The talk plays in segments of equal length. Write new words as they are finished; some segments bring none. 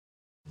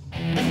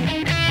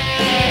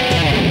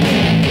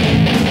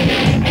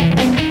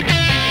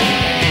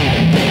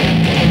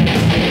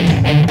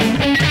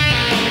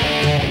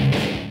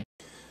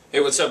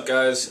What's up,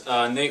 guys?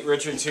 Nate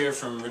Richards here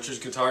from Richards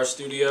Guitar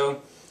Studio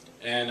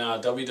and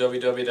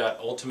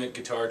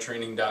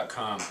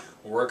www.ultimateguitartraining.com.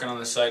 We're working on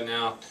the site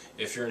now.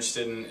 If you're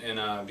interested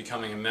in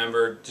becoming a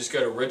member, just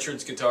go to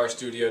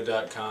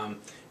richardsguitarstudio.com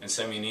and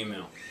send me an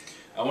email.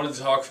 I wanted to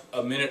talk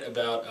a minute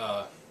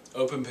about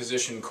open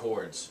position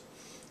chords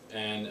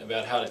and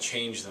about how to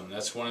change them.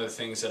 That's one of the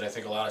things that I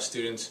think a lot of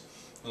students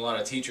and a lot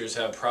of teachers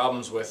have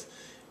problems with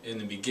in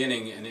the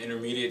beginning and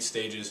intermediate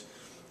stages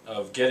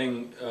of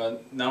getting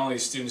not only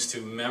students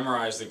to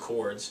memorize the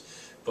chords,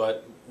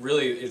 but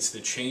really it's the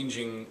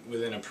changing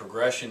within a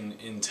progression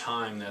in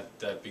time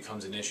that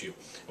becomes an issue.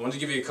 I wanted to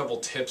give you a couple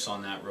tips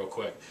on that real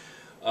quick.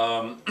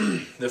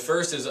 The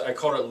first is, I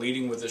call it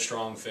leading with the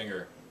strong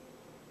finger.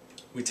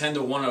 We tend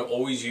to want to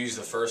always use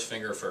the first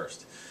finger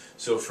first.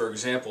 So for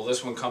example,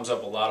 this one comes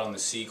up a lot on the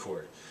C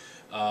chord.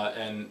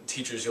 And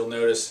teachers, you'll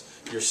notice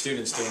your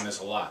students doing this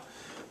a lot,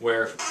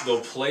 where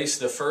they'll place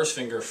the first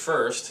finger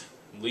first,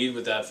 lead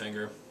with that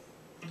finger,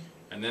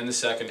 and then the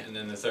second, and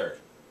then the third.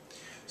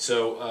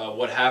 So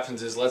what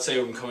happens is, let's say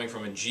I'm coming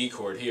from a G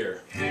chord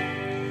here,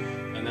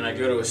 and then I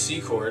go to a C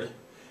chord,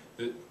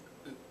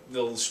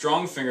 the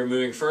strong finger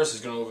moving first is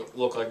going to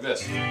look like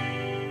this.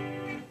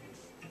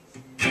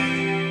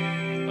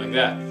 Like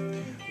that.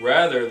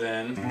 Rather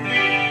than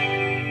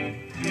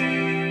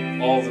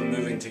all of them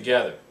moving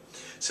together.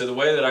 So the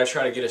way that I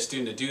try to get a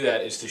student to do that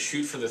is to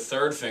shoot for the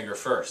third finger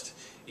first,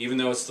 even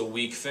though it's the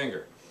weak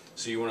finger.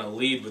 So you want to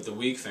lead with the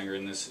weak finger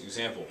in this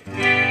example.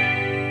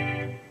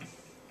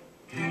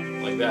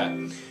 Like that.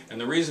 And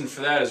the reason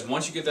for that is,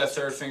 once you get that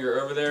third finger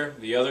over there,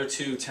 the other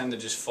two tend to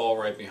just fall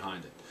right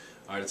behind it.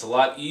 Alright, it's a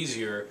lot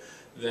easier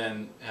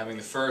than having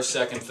the first,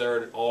 second,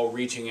 third all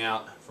reaching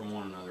out from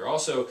one another.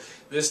 Also,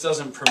 this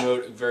doesn't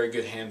promote a very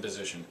good hand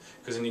position,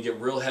 because then you get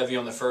real heavy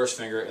on the first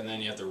finger and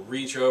then you have to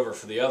reach over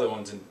for the other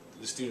ones, and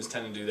the students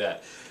tend to do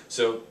that.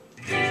 So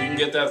if you can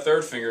get that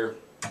third finger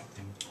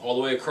all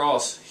the way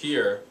across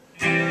here,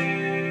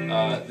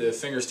 the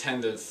fingers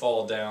tend to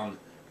fall down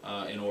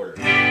in order.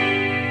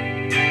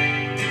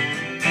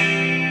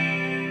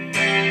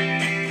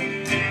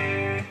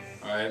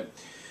 Alright,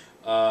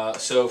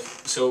 so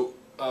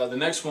the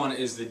next one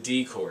is the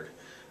D chord.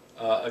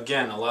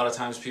 Again, a lot of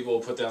times people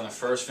will put down the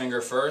first finger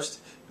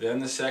first, then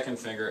the second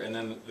finger, and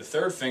then the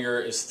third finger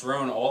is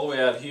thrown all the way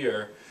out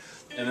here,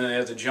 and then they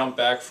have to jump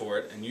back for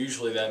it, and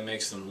usually that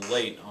makes them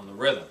late on the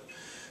rhythm.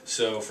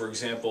 So for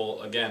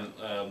example, again,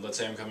 let's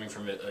say I'm coming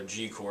from a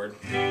G chord,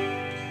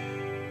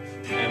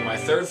 and my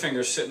third finger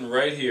is sitting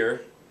right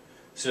here.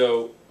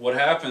 So what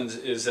happens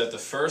is that the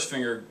first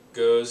finger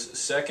goes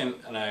second,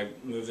 and I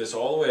move this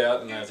all the way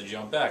out, and I have to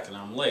jump back, and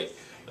I'm late,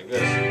 like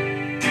this. Like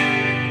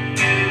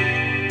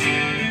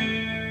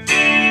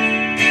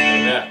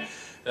that.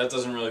 That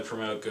doesn't really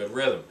promote good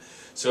rhythm.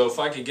 So if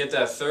I could get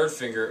that third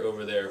finger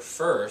over there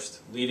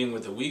first, leading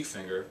with the weak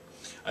finger,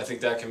 I think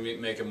that can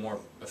make a more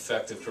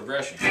effective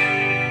progression.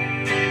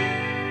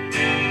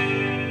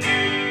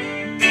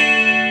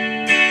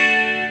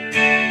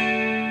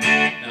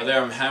 Now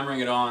there, I'm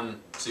hammering it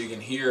on so you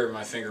can hear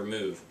my finger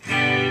move.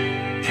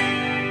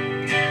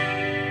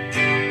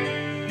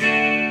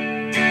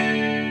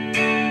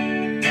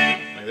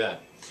 Like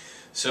that.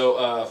 So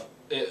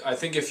I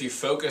think if you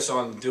focus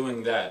on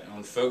doing that,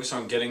 focus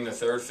on getting the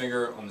third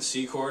finger on the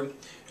C chord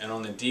and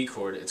on the D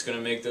chord, it's going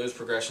to make those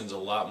progressions a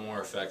lot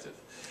more effective.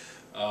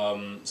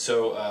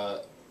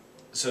 So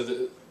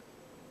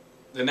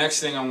the next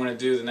thing I'm going to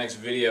do, the next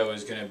video,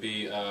 is going to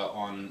be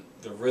on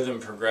the rhythm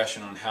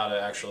progression, on how to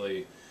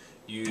actually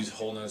use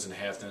whole notes and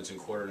half notes and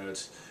quarter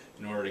notes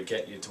in order to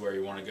get you to where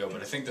you want to go.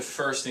 But I think the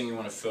first thing you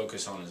want to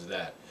focus on is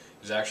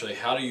actually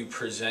how do you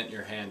present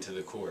your hand to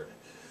the chord.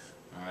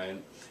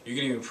 Alright, you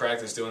can even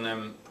practice doing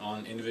them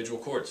on individual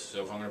chords.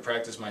 So if I'm going to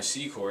practice my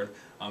C chord,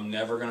 I'm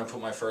never going to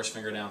put my first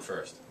finger down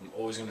first. I'm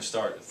always going to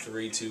start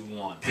 3, 2,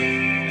 1,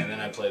 and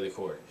then I play the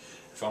chord.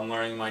 If I'm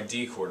learning my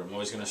D chord, I'm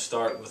always going to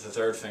start with the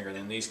third finger, and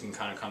then these can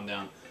kind of come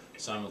down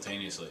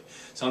simultaneously.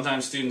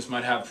 Sometimes students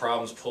might have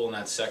problems pulling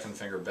that second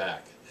finger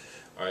back.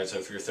 Alright, so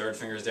if your third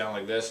finger is down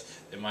like this,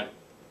 it might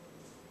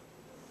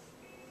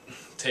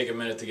take a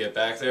minute to get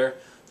back there.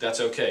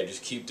 That's okay.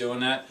 Just keep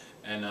doing that,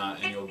 and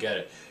you'll get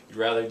it. You'd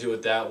rather do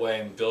it that way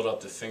and build up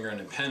the finger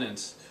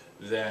independence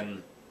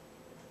than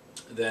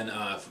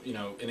you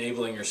know,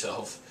 enabling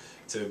yourself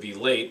to be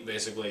late,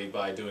 basically,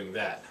 by doing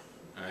that.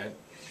 All right.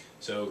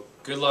 So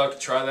good luck.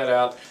 Try that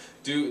out.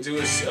 Do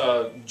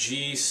a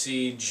G,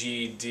 C,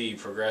 G, D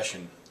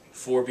progression.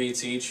 4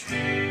 beats each.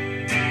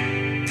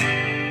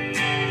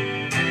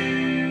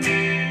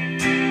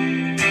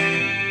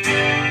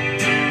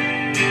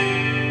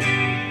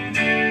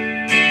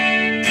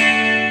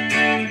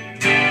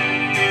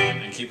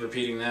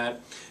 Repeating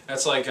that.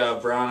 That's like a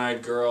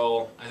Brown-Eyed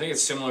Girl. I think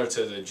it's similar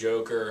to the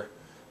Joker.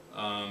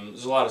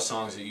 There's a lot of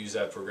songs that use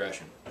that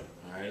progression.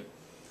 Alright?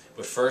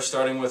 But first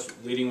leading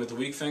with the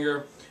weak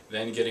finger,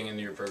 then getting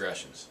into your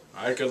progressions.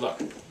 Alright, good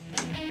luck.